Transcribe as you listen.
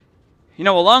You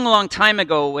know, a long, long time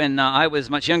ago when I was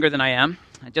much younger than I am,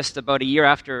 just about a year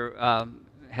after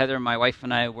Heather, my wife,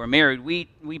 and I were married, we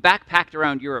backpacked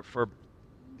around Europe for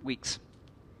weeks.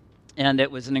 And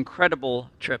it was an incredible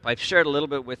trip. I've shared a little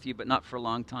bit with you, but not for a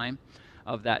long time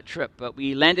of that trip. But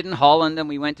we landed in Holland, and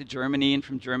we went to Germany, and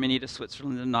from Germany to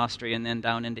Switzerland and Austria, and then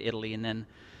down into Italy, and then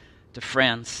to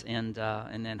France, and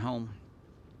then home.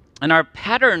 And our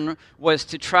pattern was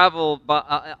to travel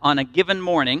on a given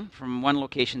morning from one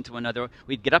location to another.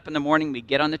 We'd get up in the morning, we'd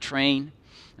get on the train,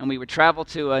 and we would travel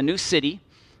to a new city,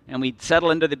 and we'd settle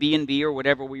into the B&B or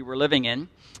whatever we were living in.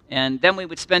 And then we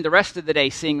would spend the rest of the day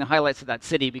seeing the highlights of that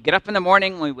city. We'd get up in the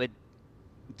morning, we would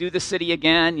do the city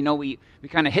again. You know, we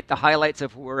kind of hit the highlights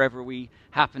of wherever we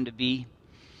happened to be.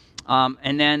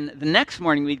 And then the next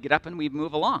morning, we'd get up and we'd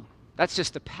move along. That's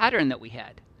just the pattern that we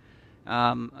had.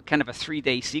 Kind of a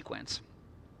 3-day sequence.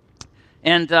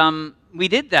 And we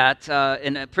did that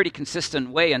in a pretty consistent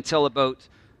way until about,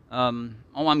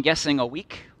 I'm guessing a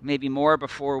week, maybe more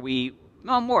before a week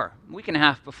and a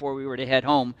half before we were to head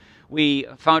home. We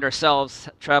found ourselves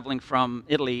traveling from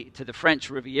Italy to the French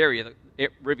Riviera,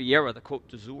 the Côte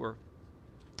d'Azur.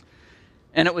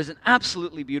 And it was an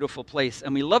absolutely beautiful place,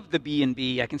 and we loved the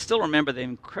B&B. I can still remember the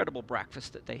incredible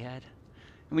breakfast that they had.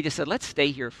 And we just said, let's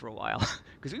stay here for a while,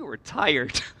 because we were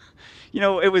tired. You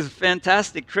know, it was a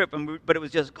fantastic trip, but it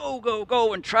was just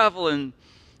go, and travel,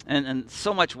 and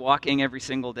so much walking every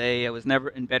single day. I was never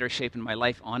in better shape in my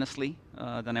life, honestly,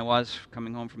 than I was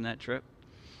coming home from that trip.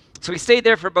 So we stayed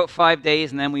there for about 5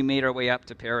 days, and then we made our way up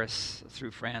to Paris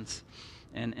through France,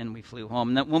 and we flew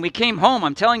home. And when we came home,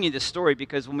 I'm telling you this story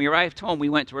because when we arrived home, we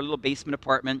went to our little basement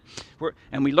apartment,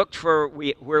 and we looked for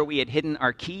where we had hidden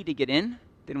our key to get in.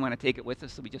 Didn't want to take it with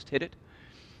us, so we just hid it.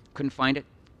 Couldn't find it.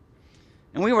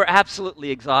 And we were absolutely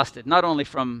exhausted, not only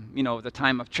from, the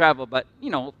time of travel, but,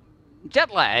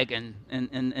 jet lag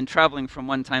and traveling from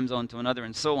one time zone to another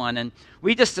and so on. And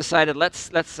we just decided, let's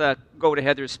go to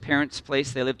Heather's parents'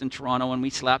 place. They lived in Toronto, and we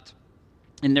slept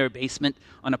in their basement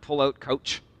on a pull-out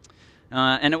couch.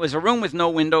 And it was a room with no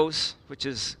windows, which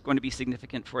is going to be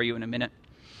significant for you in a minute.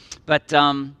 But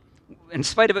in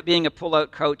spite of it being a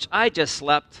pull-out couch, I just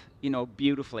slept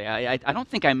beautifully. I don't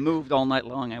think I moved all night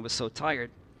long. I was so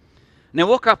tired. And I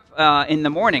woke up in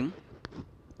the morning,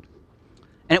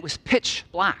 and it was pitch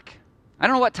black. I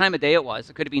don't know what time of day it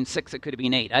was. It could have been 6, it could have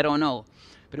been 8. I don't know.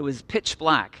 But it was pitch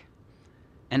black,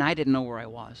 and I didn't know where I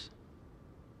was.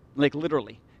 Like,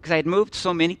 literally. Because I had moved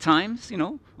so many times,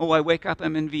 Oh, I wake up,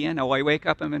 I'm in Vienna. Oh, I wake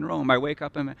up, I'm in Rome. I wake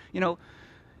up, And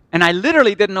I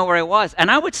literally didn't know where I was. And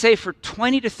I would say for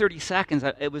 20 to 30 seconds,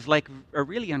 it was like a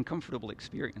really uncomfortable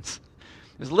experience.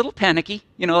 It was a little panicky,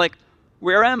 like,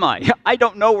 where am I? I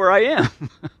don't know where I am.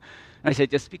 And I said,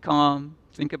 just be calm,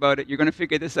 think about it, you're going to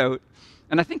figure this out.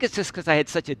 And I think it's just because I had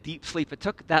such a deep sleep. It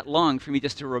took that long for me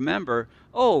just to remember,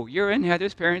 oh, you're in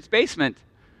Heather's parents' basement.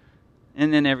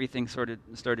 And then everything started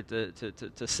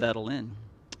to settle in.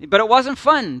 But it wasn't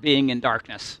fun being in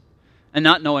darkness and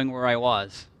not knowing where I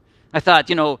was. I thought,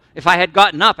 if I had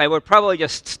gotten up, I would probably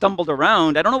just stumbled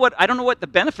around. I don't know what the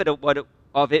benefit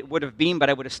of it would have been, but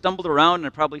I would have stumbled around and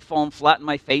I'd probably fallen flat in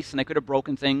my face, and I could have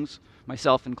broken things,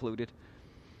 myself included.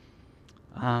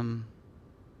 But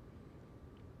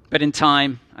in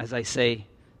time, as I say,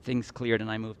 things cleared and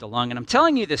I moved along. And I'm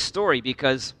telling you this story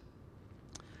because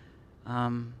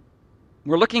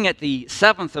we're looking at the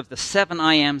 7th of the 7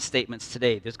 I am statements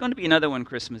today. There's going to be another one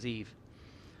Christmas Eve.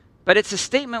 But it's a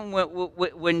statement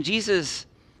when Jesus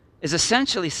is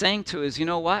essentially saying to us, you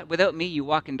know what? Without me, you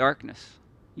walk in darkness.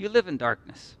 You live in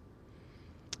darkness.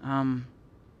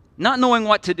 Not knowing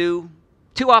what to do,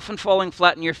 too often falling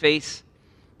flat in your face,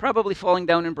 probably falling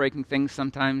down and breaking things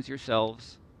sometimes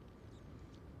yourselves.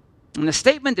 And the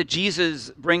statement that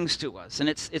Jesus brings to us, and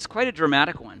it's quite a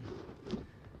dramatic one,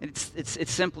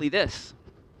 it's simply this,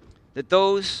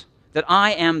 that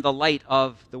I am the light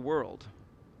of the world.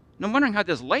 And I'm wondering how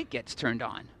this light gets turned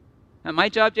on. Is that my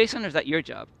job, Jason, or is that your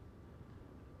job?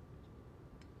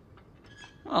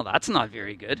 Well, that's not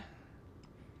very good.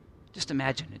 Just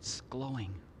imagine it's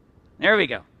glowing. There we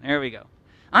go.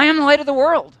 I am the light of the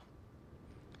world.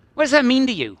 What does that mean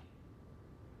to you?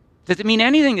 Does it mean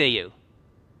anything to you?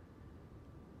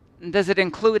 Does it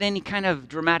include any kind of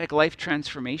dramatic life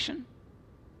transformation?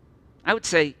 I would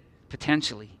say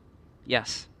potentially,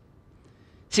 yes.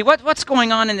 See, what's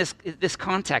going on in this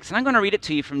context? And I'm going to read it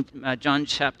to you from John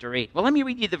chapter 8. Well, let me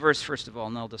read you the verse first of all,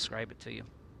 and I'll describe it to you.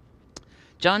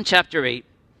 John chapter 8,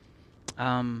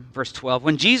 verse 12.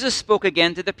 When Jesus spoke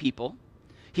again to the people,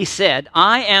 he said,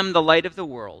 I am the light of the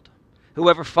world.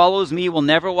 Whoever follows me will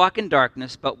never walk in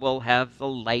darkness, but will have the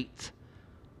light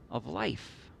of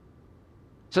life.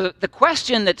 So the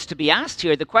question that's to be asked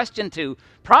here, the question to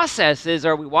process is,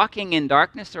 are we walking in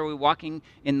darkness or are we walking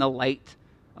in the light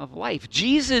of life?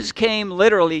 Jesus came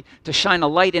literally to shine a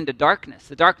light into darkness,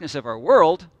 the darkness of our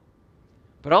world,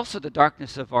 but also the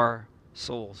darkness of our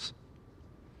souls.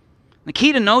 The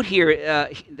key to note here,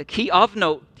 the key of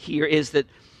note here is that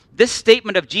this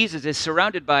statement of Jesus is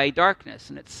surrounded by darkness,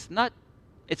 and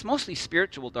it's mostly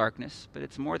spiritual darkness, but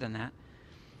it's more than that.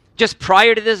 Just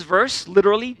prior to this verse,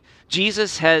 literally,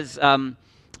 Jesus has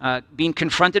been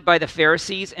confronted by the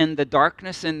Pharisees and the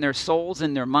darkness in their souls,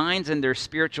 in their minds, and their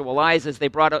spiritual eyes as they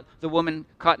brought out the woman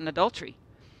caught in adultery.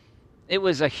 It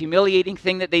was a humiliating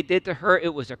thing that they did to her.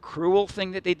 It was a cruel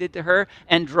thing that they did to her.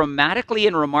 And dramatically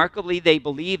and remarkably, they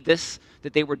believed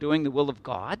that they were doing the will of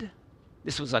God.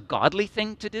 This was a godly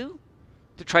thing to do,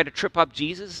 to try to trip up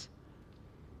Jesus.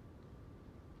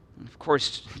 And of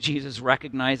course, Jesus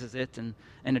recognizes it and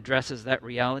addresses that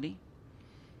reality.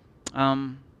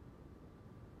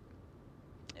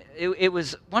 It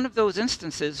was one of those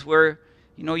instances where,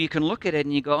 you can look at it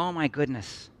and you go, oh my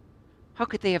goodness, how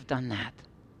could they have done that?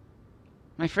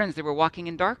 My friends, they were walking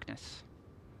in darkness.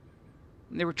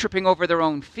 And they were tripping over their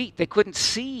own feet. They couldn't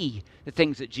see the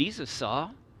things that Jesus saw.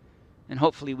 And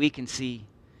hopefully we can see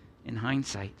in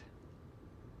hindsight.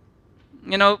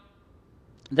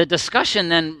 The discussion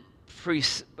then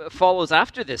follows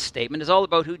after this statement is all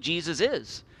about who Jesus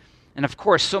is. And of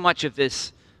course, so much of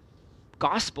this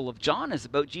Gospel of John is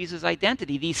about Jesus'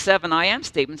 identity. These 7 I am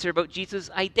statements are about Jesus'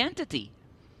 identity.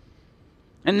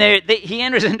 And he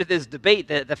enters into this debate.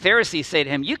 The Pharisees say to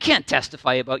him, you can't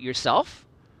testify about yourself.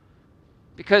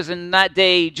 Because in that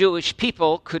day, Jewish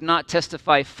people could not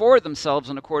testify for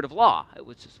themselves in a court of law. It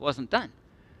just wasn't done.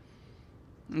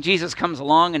 And Jesus comes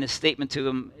along, and his statement to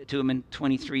him in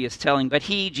 23 is telling, but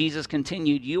he, Jesus,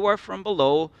 continued, you are from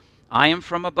below, I am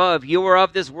from above. You are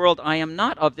of this world, I am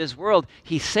not of this world.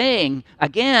 He's saying,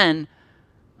 again,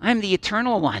 I'm the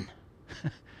eternal one.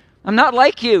 I'm not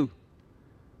like you.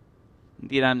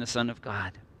 Indeed, I'm the Son of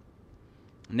God.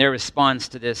 And their response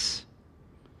to this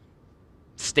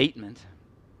statement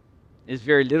is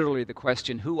very literally the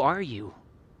question, who are you?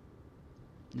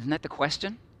 Isn't that the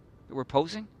question that we're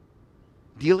posing,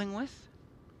 dealing with?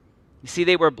 You see,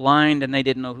 they were blind and they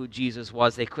didn't know who Jesus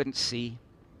was. They couldn't see.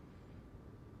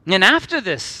 And after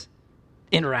this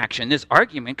interaction, this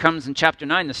argument comes in chapter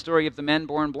 9, the story of the man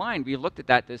born blind. We looked at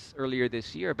that earlier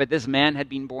this year. But this man had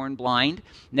been born blind,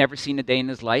 never seen a day in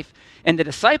his life. And the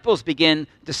disciples begin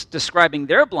describing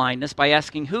their blindness by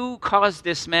asking, who caused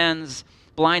this man's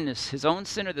blindness, his own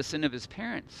sin or the sin of his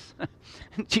parents?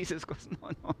 And Jesus goes,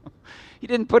 no. He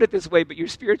didn't put it this way, but you're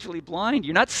spiritually blind.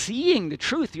 You're not seeing the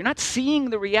truth. You're not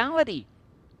seeing the reality.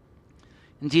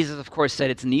 And Jesus, of course, said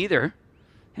it's neither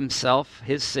himself,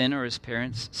 his sin, or his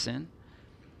parents' sin.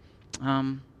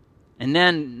 And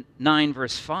then 9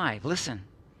 verse 5, listen.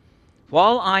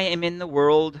 While I am in the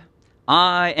world,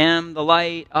 I am the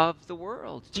light of the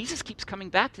world. Jesus keeps coming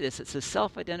back to this. It's his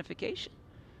self-identification.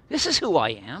 This is who I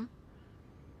am,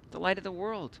 the light of the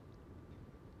world.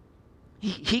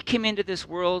 He came into this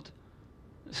world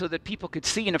so that people could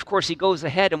see. And of course, he goes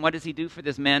ahead, and what does he do for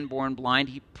this man born blind?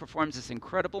 He performs this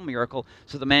incredible miracle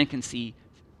so the man can see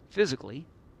physically.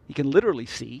 He can literally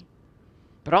see.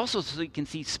 But also so he can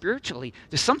see spiritually.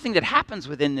 There's something that happens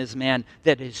within this man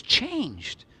that is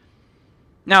changed.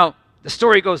 Now, the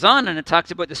story goes on, and it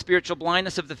talks about the spiritual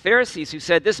blindness of the Pharisees who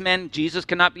said, this man, Jesus,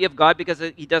 cannot be of God because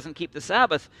he doesn't keep the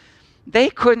Sabbath. They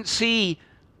couldn't see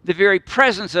the very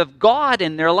presence of God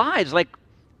in their lives. Like,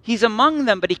 he's among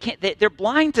them, but he can't. They're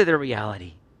blind to their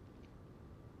reality.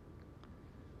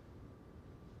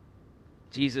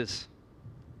 Jesus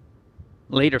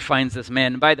later finds this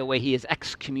man, and by the way, he is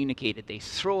excommunicated. They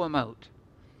throw him out.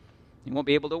 He won't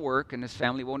be able to work, and his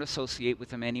family won't associate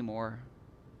with him anymore.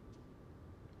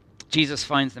 Jesus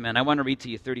finds the man. I want to read to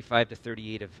you 35 to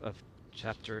 38 of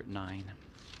chapter 9.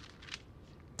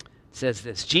 It says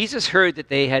this, Jesus heard that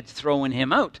they had thrown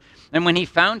him out, and when he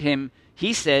found him,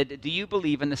 he said, do you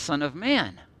believe in the Son of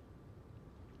Man?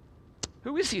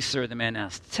 Who is he, sir? The man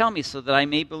asked. Tell me so that I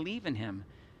may believe in him.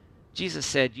 Jesus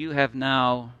said, you have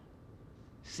now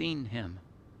seen him.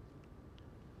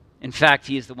 In fact,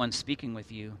 he is the one speaking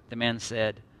with you. The man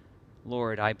said,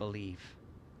 Lord, I believe.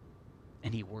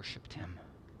 And he worshiped him.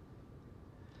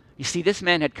 You see, this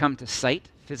man had come to sight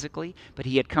physically, but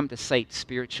he had come to sight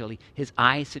spiritually. His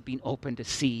eyes had been opened to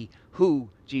see who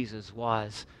Jesus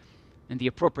was. And the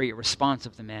appropriate response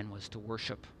of the man was to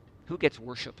worship. Who gets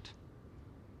worshipped?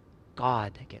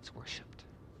 God gets worshipped.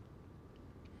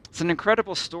 It's an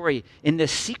incredible story in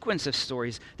this sequence of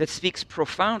stories that speaks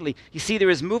profoundly. You see, there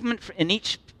is movement in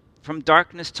each from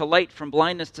darkness to light, from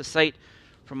blindness to sight,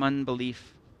 from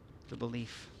unbelief the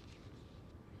belief.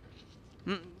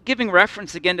 Giving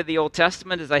reference again to the Old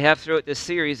Testament, as I have throughout this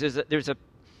series, there's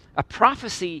a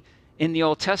prophecy in the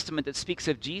Old Testament that speaks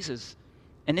of Jesus.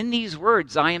 And in these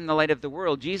words, I am the light of the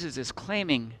world, Jesus is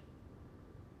claiming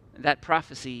that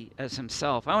prophecy as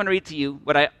himself. I want to read to you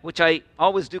which I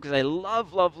always do because I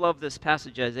love this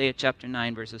passage, Isaiah chapter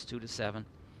 9, verses 2 to 7.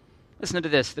 Listen to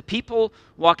this. The people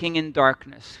walking in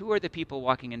darkness. Who are the people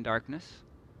walking in darkness?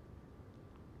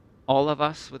 All of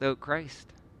us without Christ.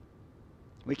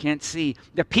 We can't see.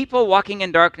 The people walking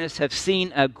in darkness have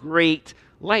seen a great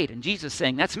light. And Jesus is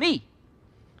saying, that's me.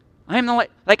 I am the light.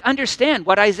 Like, understand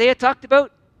what Isaiah talked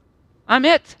about? I'm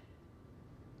it.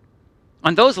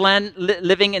 On those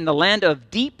living in the land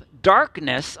of deep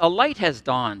darkness, a light has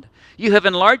dawned. You have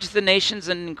enlarged the nations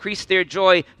and increased their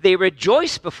joy. They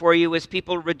rejoice before you as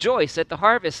people rejoice at the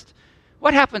harvest.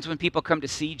 What happens when people come to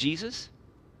see Jesus?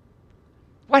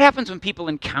 What happens when people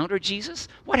encounter Jesus?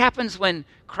 What happens when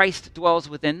Christ dwells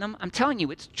within them? I'm telling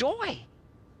you, it's joy.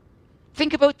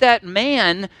 Think about that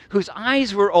man whose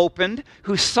eyes were opened,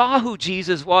 who saw who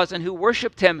Jesus was and who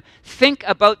worshiped him. Think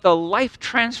about the life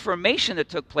transformation that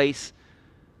took place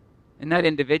in that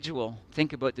individual.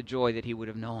 Think about the joy that he would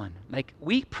have known. Like,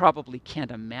 we probably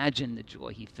can't imagine the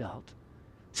joy he felt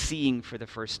seeing for the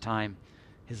first time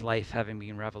his life having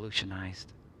been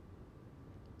revolutionized.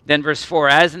 Then verse 4,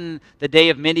 as in the day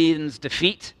of Midian's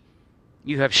defeat,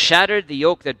 you have shattered the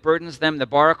yoke that burdens them, the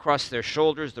bar across their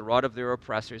shoulders, the rod of their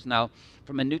oppressors. Now,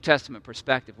 from a New Testament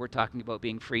perspective, we're talking about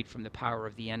being freed from the power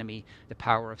of the enemy, the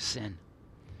power of sin.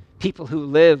 People who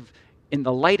live in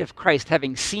the light of Christ,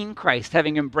 having seen Christ,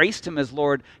 having embraced him as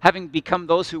Lord, having become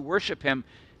those who worship him,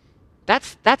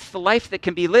 that's the life that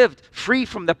can be lived free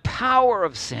from the power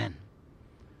of sin.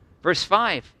 Verse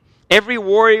 5, every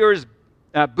warrior's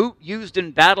boot used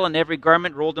in battle and every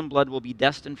garment rolled in blood will be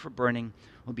destined for burning,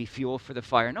 will be fuel for the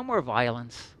fire. No more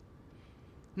violence.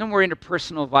 No more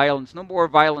interpersonal violence. No more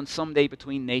violence someday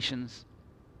between nations.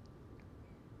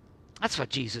 That's what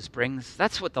Jesus brings.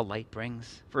 That's what the light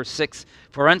brings. Verse 6,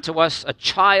 for unto us a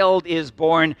child is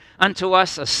born, unto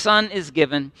us a son is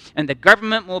given, and the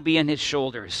government will be on his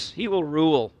shoulders. He will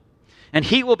rule, and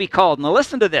he will be called. Now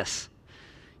listen to this.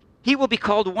 He will be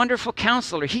called Wonderful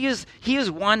Counselor. He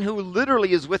is one who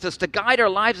literally is with us to guide our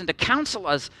lives and to counsel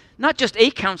us. Not just a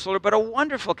counselor, but a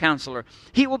wonderful counselor.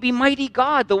 He will be Mighty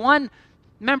God, the one,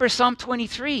 remember Psalm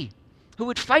 23, who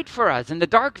would fight for us in the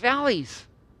dark valleys.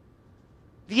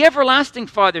 The everlasting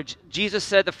Father, Jesus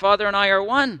said, the Father and I are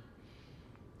one.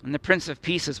 And the Prince of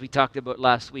Peace, as we talked about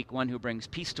last week, one who brings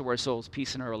peace to our souls,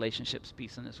 peace in our relationships,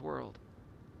 peace in this world.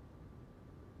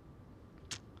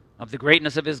 Of the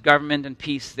greatness of his government and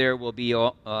peace there will be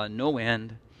no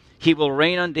end. He will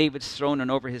reign on David's throne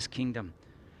and over his kingdom,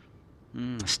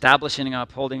 establishing and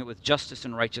upholding it with justice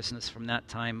and righteousness from that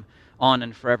time on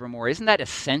and forevermore. Isn't that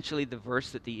essentially the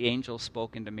verse that the angel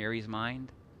spoke into Mary's mind?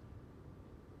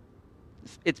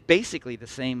 It's basically the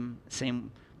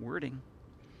same wording.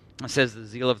 It says, the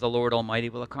zeal of the Lord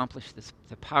Almighty will accomplish this.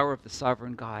 The power of the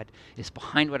sovereign God is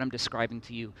behind what I'm describing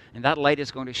to you. And that light is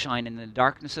going to shine, and the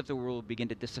darkness of the world will begin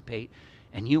to dissipate.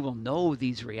 And you will know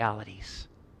these realities.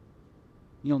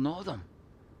 You'll know them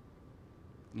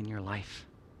in your life.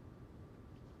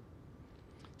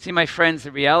 See, my friends,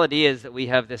 the reality is that we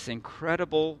have this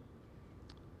incredible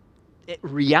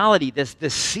reality, this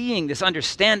seeing, this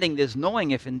understanding, this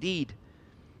knowing, if indeed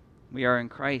we are in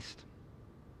Christ.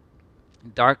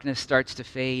 Darkness starts to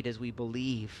fade as we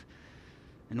believe.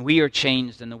 And we are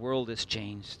changed and the world is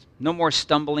changed. No more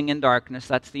stumbling in darkness.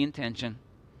 That's the intention.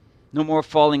 No more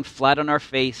falling flat on our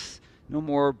face. No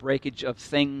more breakage of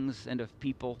things and of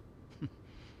people.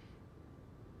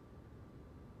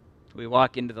 We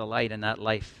walk into the light, and that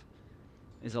life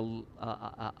is a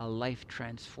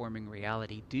life-transforming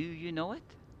reality. Do you know it?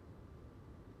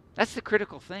 That's the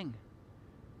critical thing.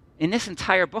 In this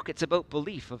entire book, it's about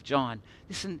belief of John.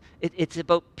 It's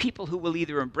about people who will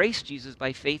either embrace Jesus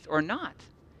by faith or not.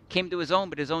 Came to his own,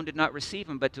 but his own did not receive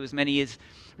him. But to as many as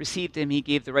received him, he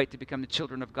gave the right to become the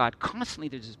children of God. Constantly,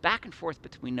 there's this back and forth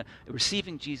between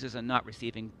receiving Jesus and not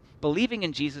receiving, believing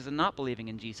in Jesus and not believing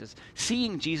in Jesus,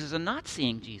 seeing Jesus and not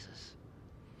seeing Jesus.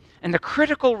 And the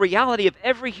critical reality of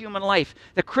every human life,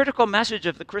 the critical message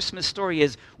of the Christmas story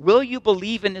is, will you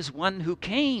believe in this one who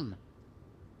came?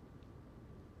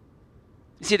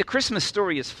 You see, the Christmas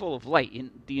story is full of light.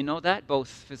 Do you know that? Both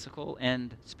physical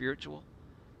and spiritual,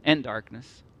 and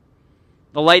darkness.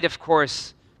 The light, of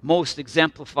course, most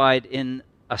exemplified in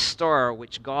a star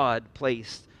which God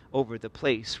placed over the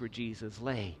place where Jesus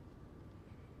lay.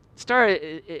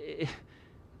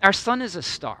 Our sun is a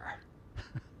star.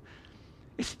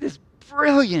 It's this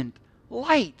brilliant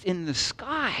light in the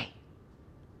sky.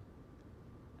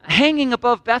 hanging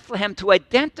above Bethlehem to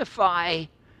identify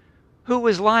who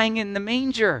was lying in the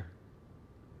manger.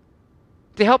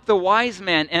 To help the wise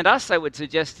man and us, I would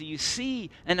suggest to you,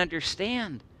 see and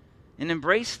understand and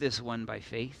embrace this one by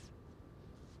faith.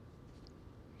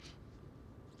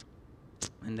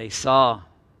 And they saw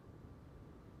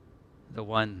the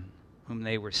one whom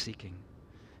they were seeking,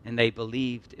 and they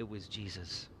believed it was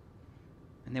Jesus,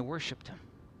 and they worshiped him.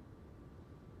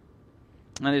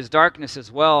 And there's darkness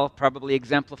as well, probably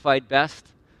exemplified best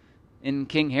in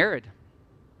King Herod,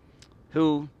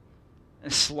 who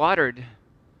slaughtered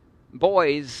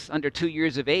boys under 2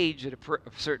 years of age at a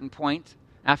certain point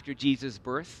after Jesus'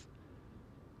 birth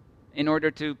in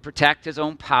order to protect his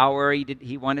own power.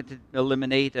 He wanted to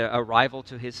eliminate a rival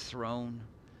to his throne.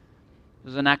 It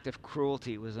was an act of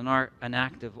cruelty. It was an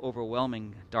act of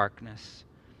overwhelming darkness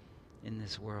in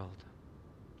this world.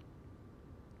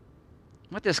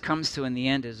 What this comes to in the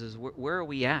end is where are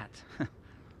we at? Are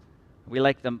we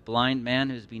like the blind man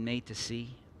who's been made to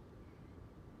see?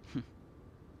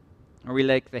 Are we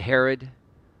like the Herod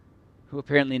who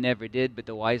apparently never did, but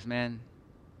the wise man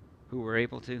who were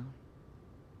able to?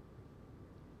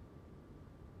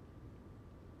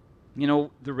 You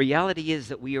know, the reality is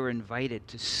that we are invited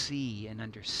to see and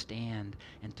understand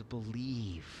and to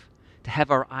believe, to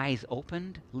have our eyes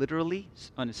opened, literally,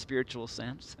 on a spiritual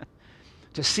sense,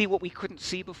 to see what we couldn't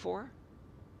see before,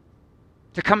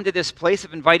 to come to this place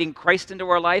of inviting Christ into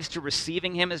our lives, to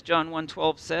receiving him, as John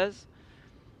 1:12 says,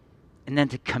 and then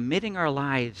to committing our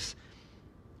lives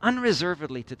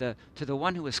unreservedly to the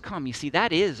one who has come. You see,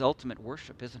 that is ultimate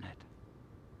worship, isn't it?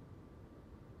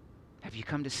 Have you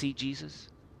come to see Jesus?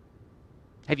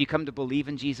 Have you come to believe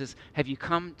in Jesus? Have you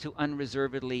come to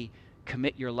unreservedly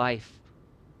commit your life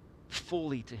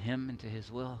fully to him and to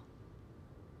his will?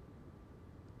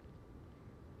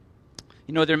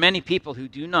 You know, there are many people who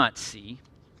do not see.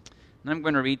 And I'm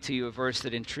going to read to you a verse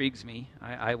that intrigues me.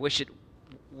 I wish it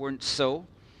weren't so.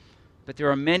 But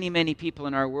there are many, many people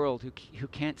in our world who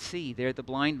can't see. They're the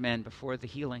blind man before the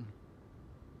healing.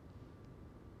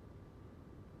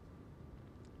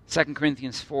 2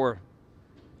 Corinthians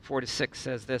 4:4-6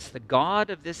 says this: the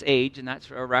God of this age, and that's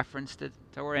a reference to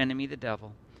our enemy, the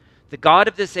devil, the God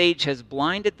of this age has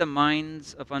blinded the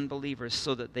minds of unbelievers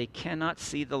so that they cannot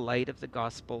see the light of the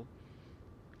gospel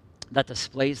that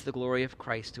displays the glory of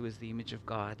Christ, who is the image of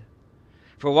God.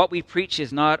 For what we preach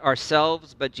is not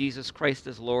ourselves, but Jesus Christ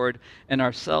as Lord, and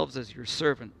ourselves as your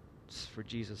servants for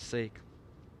Jesus' sake.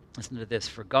 Listen to this: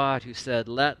 for God, who said,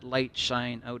 "Let light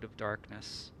shine out of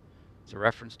darkness," it's a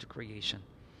reference to creation,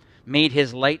 made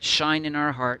his light shine in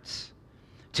our hearts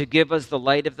to give us the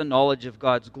light of the knowledge of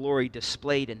God's glory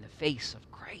displayed in the face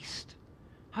of Christ.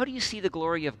 How do you see the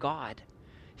glory of God?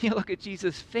 You look at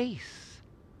Jesus' face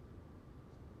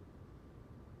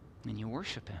and you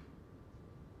worship him.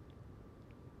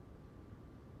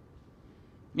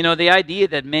 You know, the idea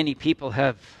that many people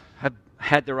have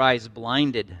had their eyes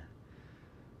blinded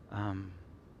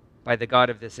by the God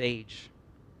of this age,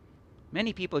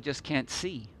 many people just can't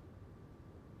see.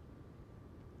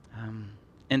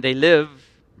 And they live,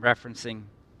 referencing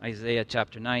Isaiah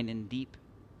chapter 9, in deep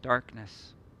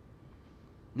darkness.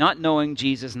 Not knowing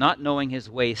Jesus, not knowing his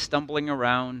way, stumbling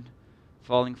around,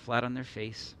 falling flat on their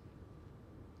face.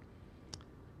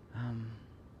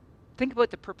 Think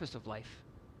about the purpose of life.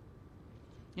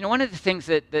 You know, one of the things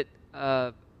that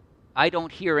I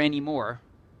don't hear anymore,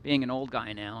 being an old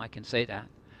guy now, I can say that,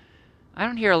 I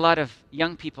don't hear a lot of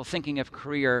young people thinking of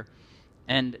career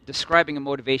and describing a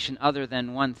motivation other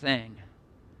than one thing: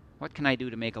 what can I do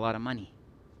to make a lot of money?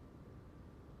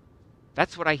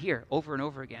 That's what I hear over and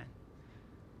over again.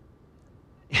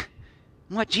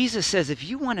 What Jesus says, if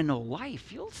you want to know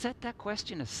life, you'll set that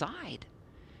question aside.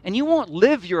 And you won't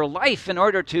live your life in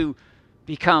order to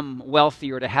become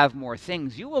wealthy or to have more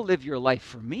things. You will live your life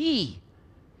for me.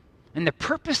 And the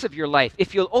purpose of your life,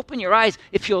 if you'll open your eyes,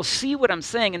 if you'll see what I'm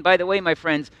saying, and by the way, my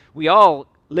friends, we all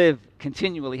live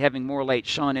continually having more light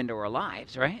shone into our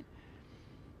lives, right?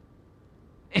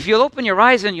 If you'll open your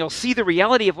eyes and you'll see the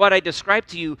reality of what I described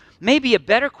to you, maybe a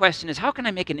better question is, how can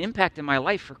I make an impact in my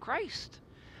life for Christ?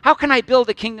 How can I build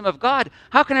the kingdom of God?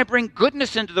 How can I bring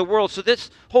goodness into the world so this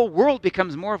whole world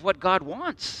becomes more of what God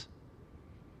wants?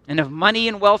 And if money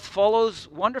and wealth follows,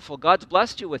 wonderful. God's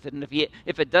blessed you with it. And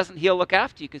if it doesn't, he'll look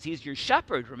after you because he's your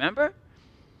shepherd, remember?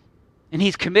 And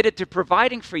he's committed to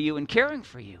providing for you and caring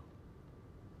for you.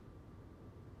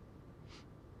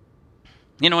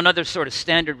 You know, another sort of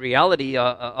standard reality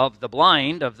of the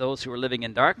blind, of those who are living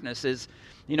in darkness is,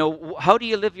 you know, how do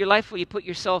you live your life? Well, you put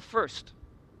yourself first.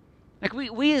 Like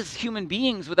we as human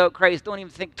beings without Christ don't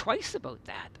even think twice about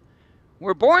that.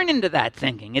 We're born into that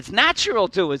thinking. It's natural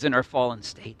to us in our fallen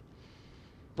state.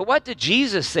 But what did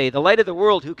Jesus say, the light of the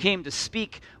world who came to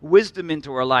speak wisdom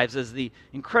into our lives as the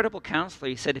incredible counselor?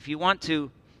 He said, if you want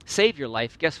to save your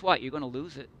life, guess what? You're going to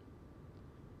lose it.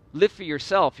 Live for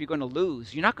yourself, you're going to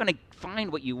lose. You're not going to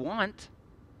find what you want.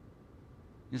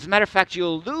 As a matter of fact,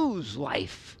 you'll lose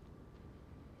life.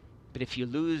 But if you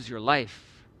lose your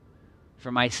life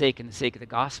for my sake and the sake of the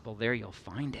gospel, there you'll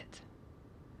find it.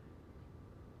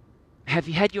 Have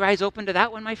you had your eyes open to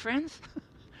that one, my friends?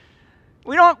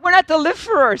 We're not to live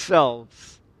for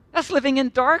ourselves. That's living in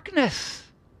darkness.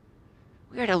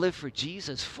 We are to live for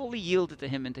Jesus, fully yielded to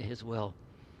him and to his will.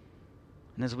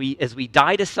 And as we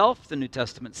die to self, the New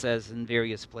Testament says in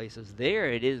various places,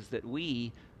 there it is that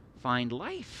we find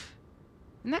life.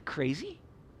 Isn't that crazy?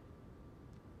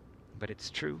 But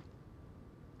it's true.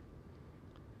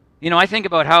 You know, I think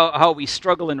about how we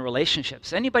struggle in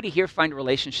relationships. Anybody here find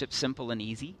relationships simple and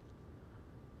easy?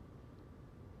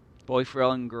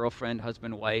 Boyfriend, girlfriend,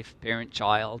 husband, wife, parent,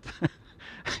 child.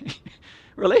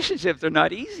 Relationships are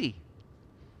not easy.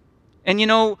 And you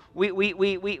know,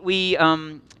 we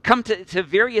come to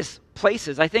various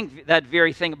places. I think that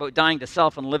very thing about dying to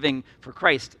self and living for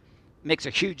Christ makes a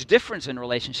huge difference in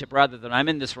relationship rather than I'm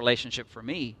in this relationship for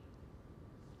me.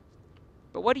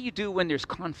 But what do you do when there's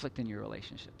conflict in your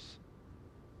relationships?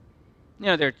 You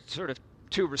know, there are sort of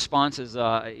two responses,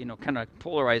 kind of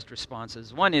polarized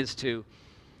responses. One is to,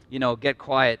 get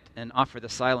quiet and offer the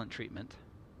silent treatment.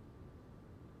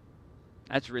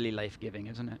 That's really life-giving,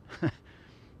 isn't it?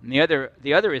 And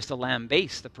the other is to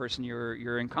lambaste the person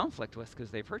you're in conflict with because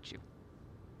they've hurt you.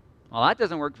 Well, that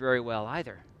doesn't work very well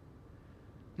either.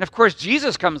 And of course,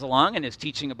 Jesus comes along and is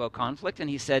teaching about conflict, and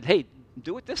he said, hey,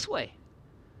 do it this way.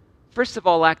 First of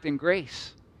all, act in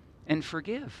grace and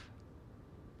forgive.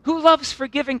 Who loves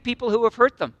forgiving people who have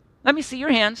hurt them? Let me see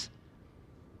your hands.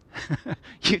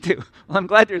 You do. Well, I'm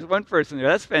glad there's one person there.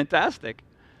 That's fantastic.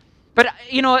 But,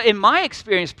 in my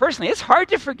experience personally, it's hard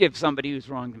to forgive somebody who's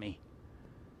wronged me.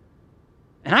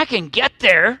 And I can get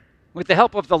there with the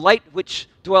help of the light which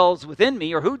dwells within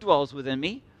me, or who dwells within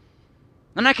me.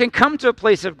 And I can come to a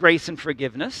place of grace and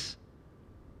forgiveness.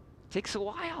 It takes a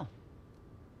while.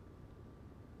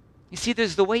 You see,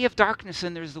 there's the way of darkness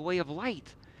and there's the way of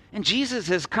light. And Jesus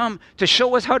has come to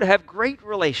show us how to have great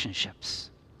relationships,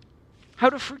 how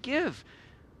to forgive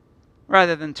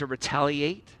rather than to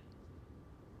retaliate.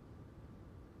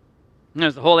 And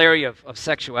there's the whole area of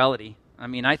sexuality. I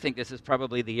mean, I think this is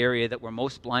probably the area that we're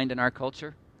most blind in our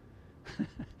culture.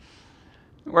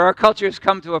 Where our culture has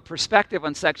come to a perspective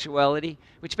on sexuality,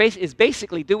 which is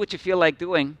basically do what you feel like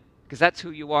doing, because that's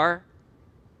who you are.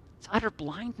 It's utter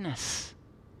blindness.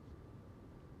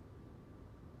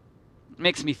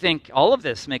 All of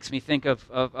this makes me think of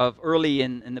early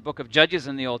in the book of Judges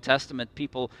in the Old Testament,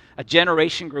 a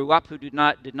generation grew up who did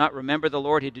not remember the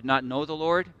Lord, who did not know the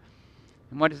Lord.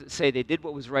 And what does it say? They did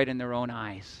what was right in their own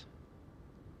eyes.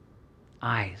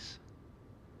 Eyes.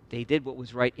 They did what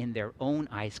was right in their own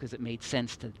eyes because it made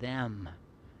sense to them.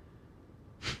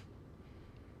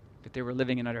 But they were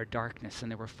living in utter darkness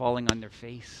and they were falling on their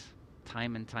face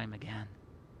time and time again.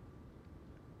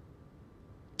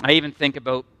 I even think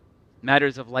about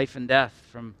matters of life and death,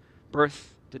 from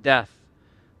birth to death,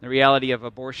 the reality of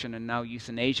abortion and now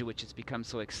euthanasia, which has become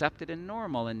so accepted and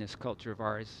normal in this culture of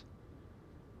ours.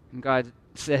 And God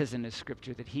says in His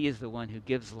scripture that He is the one who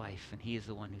gives life and He is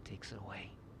the one who takes it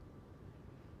away.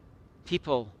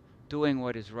 People doing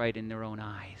what is right in their own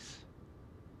eyes.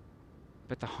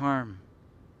 But the harm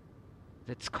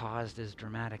that's caused is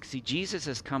dramatic. See, Jesus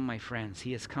has come, my friends.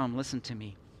 He has come, listen to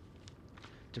me,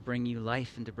 to bring you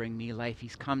life and to bring me life.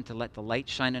 He's come to let the light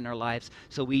shine in our lives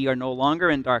so we are no longer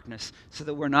in darkness, so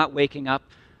that we're not waking up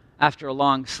after a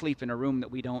long sleep in a room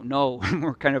that we don't know and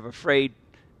we're kind of afraid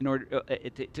in order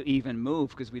to even move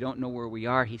because we don't know where we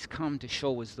are. He's come to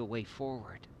show us the way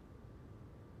forward.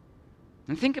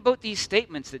 And think about these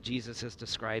statements that Jesus has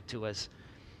described to us,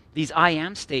 these I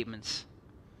am statements.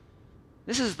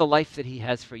 This is the life that He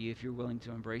has for you if you're willing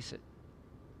to embrace it.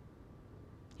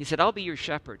 He said, I'll be your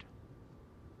shepherd.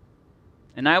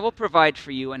 And I will provide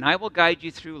for you, and I will guide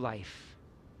you through life.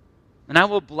 And I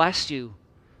will bless you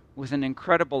with an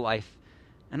incredible life.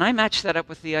 And I match that up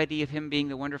with the idea of Him being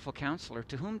the wonderful counselor.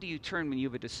 To whom do you turn when you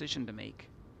have a decision to make?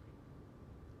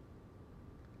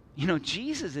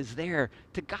 Jesus is there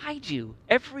to guide you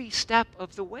every step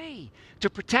of the way, to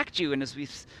protect you, and as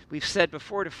we've said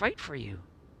before, to fight for you.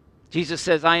 Jesus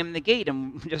says, I am the gate,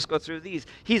 and we'll just go through these.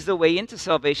 He's the way into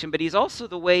salvation, but He's also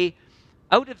the way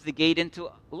out of the gate into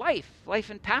life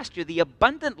and pasture, the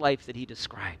abundant life that He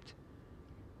described.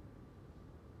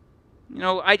 You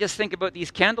know, I just think about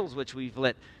these candles which we've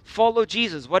lit. Follow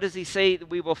Jesus. What does he say that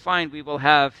we will find? We will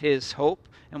have his hope,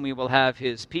 and we will have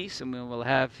his peace, and we will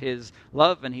have his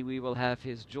love, and we will have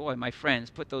his joy. My friends,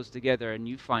 put those together and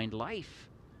you find life.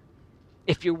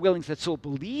 If you're willing to so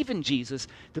believe in Jesus,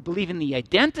 to believe in the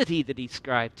identity that he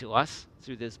ascribed to us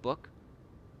through this book,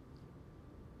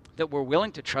 that we're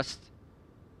willing to trust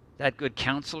that good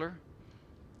counselor,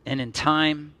 and in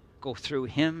time go through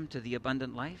him to the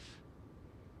abundant life.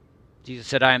 Jesus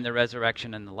said, I am the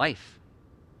resurrection and the life.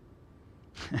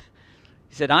 He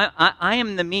said, I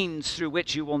am the means through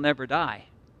which you will never die.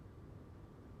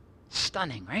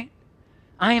 Stunning, right?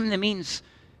 I am the means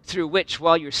through which,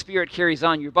 while your spirit carries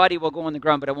on, your body will go on the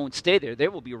ground, but it won't stay there. There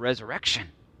will be a resurrection.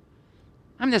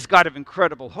 I'm this God of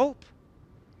incredible hope,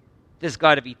 this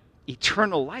God of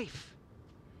eternal life.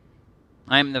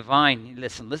 I am the vine.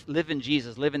 Listen, live in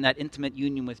Jesus. Live in that intimate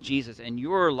union with Jesus, and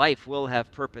your life will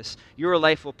have purpose. Your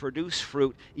life will produce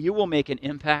fruit. You will make an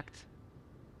impact.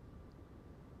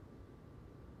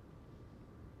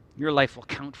 Your life will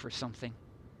count for something,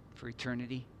 for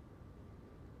eternity.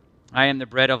 I am the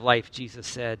bread of life, Jesus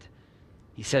said.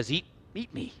 He says, eat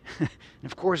me. And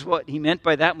of course, what he meant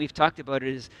by that, and we've talked about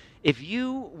it, is if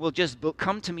you will just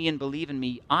come to me and believe in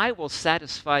me, I will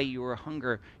satisfy your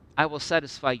hunger. I will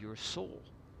satisfy your soul.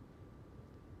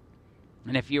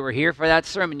 And if you were here for that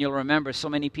sermon, you'll remember so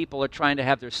many people are trying to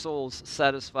have their souls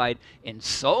satisfied in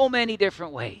so many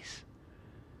different ways.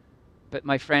 But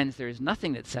my friends, there is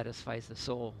nothing that satisfies the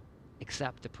soul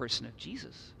except the person of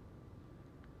Jesus.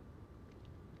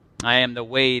 I am the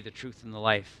way, the truth, and the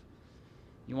life.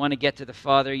 You want to get to the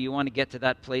Father, you want to get to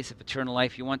that place of eternal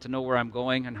life, you want to know where I'm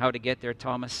going and how to get there,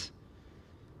 Thomas?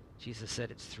 Jesus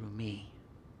said, it's through me.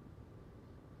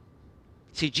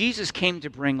 See, Jesus came to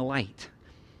bring light.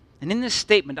 And in this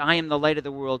statement, I am the light of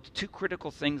the world, two critical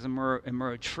things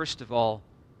emerge. First of all,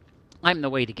 I'm the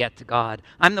way to get to God.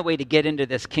 I'm the way to get into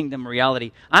this kingdom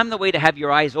reality. I'm the way to have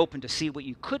your eyes open to see what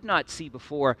you could not see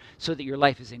before, so that your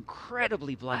life is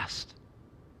incredibly blessed.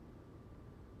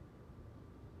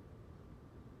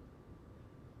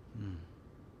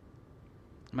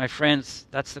 My friends,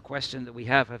 that's the question that we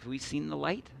have. Have we seen the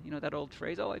light? You know that old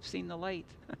phrase, oh, I've seen the light.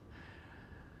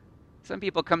 Some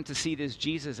people come to see this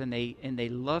Jesus, and they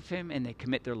love him, and they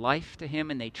commit their life to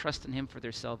him, and they trust in him for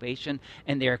their salvation,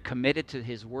 and they are committed to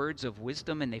his words of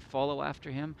wisdom, and they follow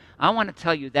after him. I want to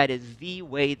tell you that is the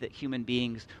way that human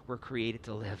beings were created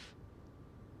to live.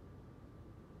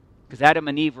 Because Adam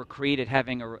and Eve were created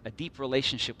having a deep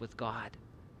relationship with God.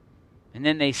 And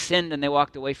then they sinned and they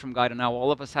walked away from God, and now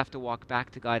all of us have to walk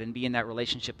back to God and be in that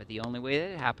relationship. But the only way that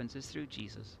it happens is through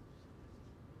Jesus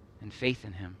and faith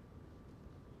in him.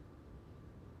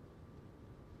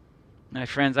 My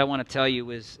friends, I want to tell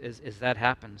you as that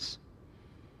happens,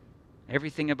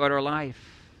 everything about our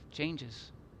life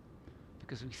changes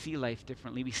because we see life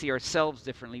differently. We see ourselves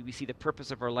differently. We see the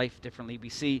purpose of our life differently. We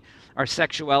see our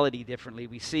sexuality differently.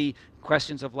 We see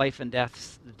questions of life and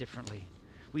death differently.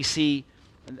 We see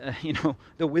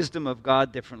the wisdom of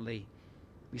God differently.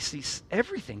 We see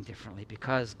everything differently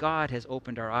because God has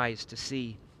opened our eyes to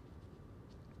see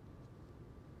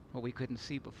what we couldn't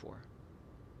see before.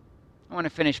 I want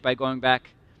to finish by going back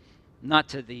not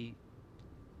to the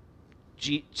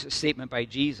statement by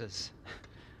Jesus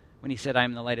when he said, I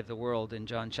am the light of the world in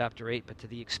John chapter 8, but to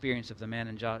the experience of the man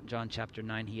in John chapter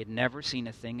 9. He had never seen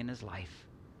a thing in his life.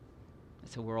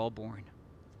 That's how we're all born.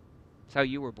 That's how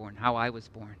you were born, how I was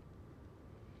born.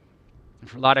 And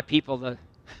for a lot of people,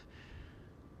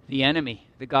 the enemy,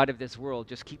 the god of this world,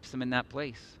 just keeps them in that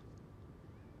place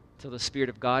until the Spirit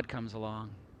of God comes along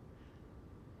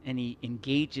and he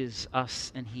engages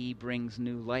us and he brings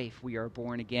new life. We are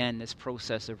born again. This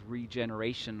process of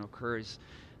regeneration occurs,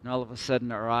 and all of a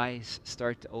sudden our eyes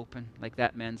start to open, like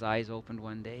that man's eyes opened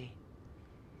one day.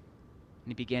 And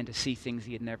he began to see things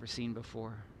he had never seen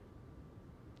before.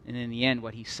 And in the end,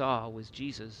 what he saw was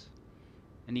Jesus.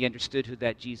 And he understood who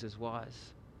that Jesus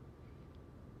was.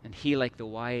 And he, like the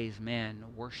wise man,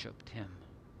 worshipped him.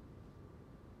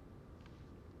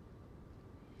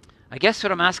 I guess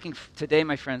what I'm asking today,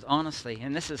 my friends, honestly,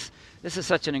 and this is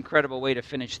such an incredible way to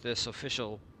finish this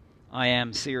official I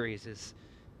Am series,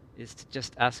 is to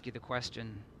just ask you the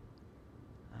question,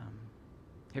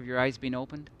 have your eyes been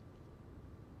opened?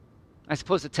 I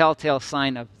suppose the telltale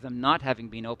sign of them not having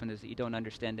been opened is that you don't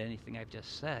understand anything I've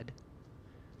just said,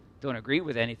 don't agree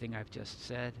with anything I've just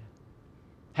said,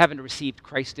 haven't received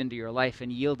Christ into your life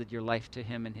and yielded your life to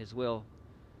him and his will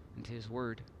and to his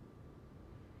word.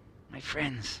 My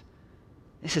friends,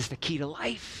 this is the key to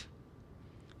life.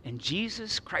 And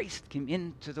Jesus Christ came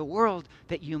into the world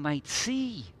that you might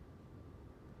see.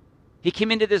 He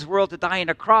came into this world to die on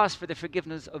a cross for the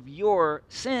forgiveness of your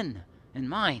sin and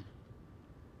mine.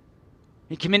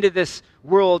 He came into this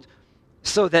world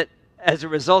so that as a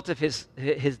result of his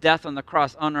death on the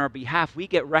cross on our behalf, we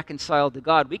get reconciled to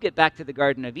God. We get back to the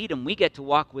Garden of Eden. We get to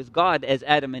walk with God as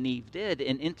Adam and Eve did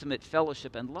in intimate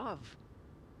fellowship and love.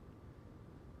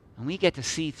 And we get to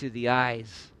see through the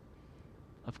eyes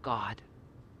of God,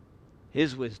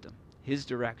 his wisdom, his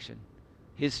direction,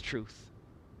 his truth,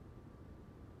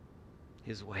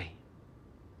 his way.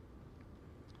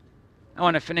 I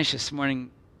want to finish this morning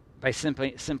by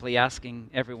simply asking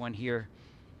everyone here,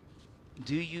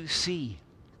 do you see?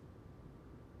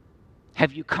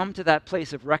 Have you come to that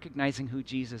place of recognizing who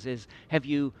Jesus is? Have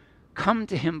you come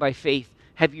to him by faith?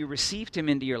 Have you received him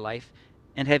into your life?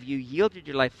 And have you yielded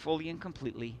your life fully and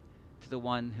completely to the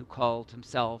one who called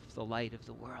himself the light of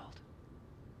the world?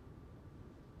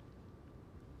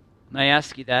 And I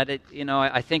ask you that.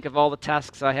 I think of all the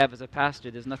tasks I have as a pastor,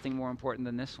 there's nothing more important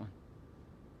than this one.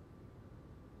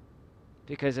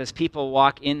 Because as people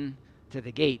walk into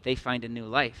the gate, they find a new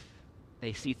life.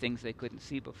 They see things they couldn't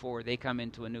see before. They come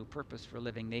into a new purpose for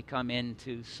living. They come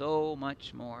into so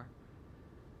much more.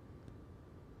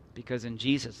 Because in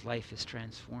Jesus, life is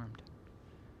transformed.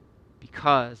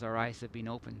 Because our eyes have been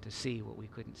opened to see what we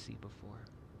couldn't see before.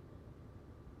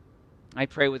 I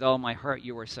pray with all my heart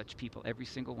you are such people, every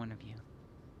single one of you.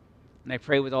 And I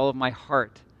pray with all of my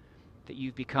heart that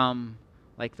you've become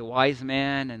like the wise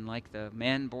man and like the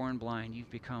man born blind. You've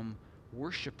become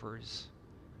worshipers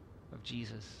of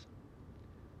Jesus.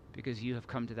 Because you have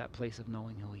come to that place of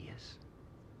knowing who he is.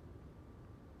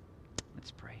 Let's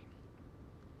pray.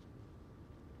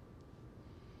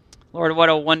 Lord, what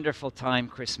a wonderful time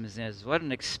Christmas is. What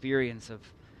an experience of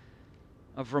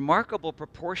remarkable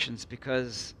proportions,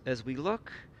 because as we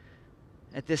look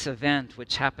at this event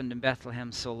which happened in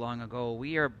Bethlehem so long ago,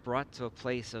 we are brought to a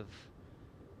place of,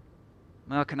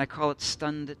 well, can I call it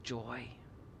stunned joy?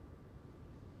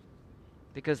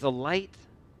 Because the light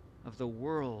of the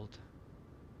world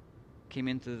came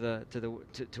into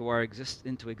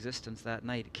into existence that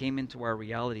night. It came into our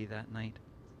reality that night.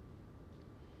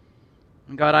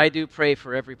 And God, I do pray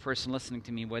for every person listening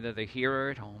to me, whether they're here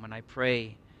or at home, and I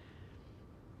pray,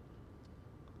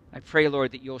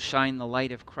 Lord, that you'll shine the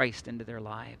light of Christ into their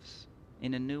lives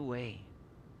in a new way.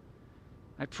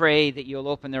 I pray that you'll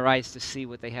open their eyes to see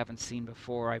what they haven't seen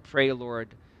before. I pray, Lord,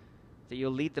 that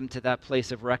you'll lead them to that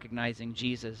place of recognizing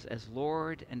Jesus as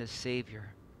Lord and as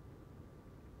Savior.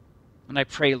 And I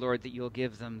pray, Lord, that you'll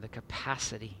give them the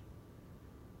capacity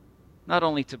not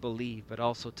only to believe, but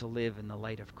also to live in the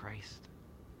light of Christ,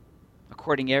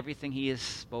 according to everything he has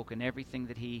spoken, everything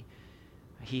that he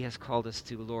has called us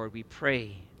to. Lord, we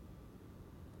pray,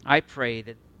 I pray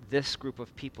that this group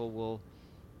of people will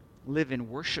live in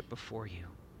worship before you,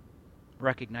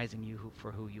 recognizing you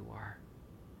for who you are.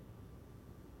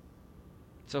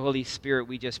 So, Holy Spirit,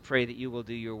 we just pray that you will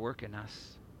do your work in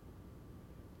us.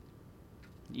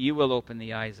 You will open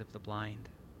the eyes of the blind,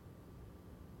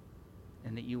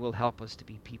 and that you will help us to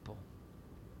be people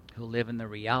who live in the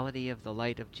reality of the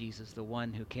light of Jesus, the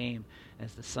one who came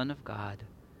as the Son of God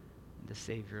and the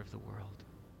Savior of the world.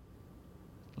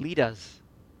 Lead us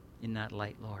in that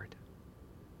light, Lord.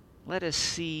 Let us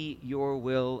see your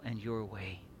will and your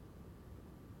way.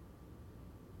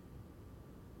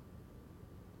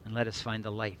 And let us find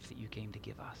the life that you came to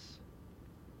give us.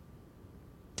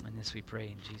 And this we pray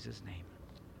in Jesus' name.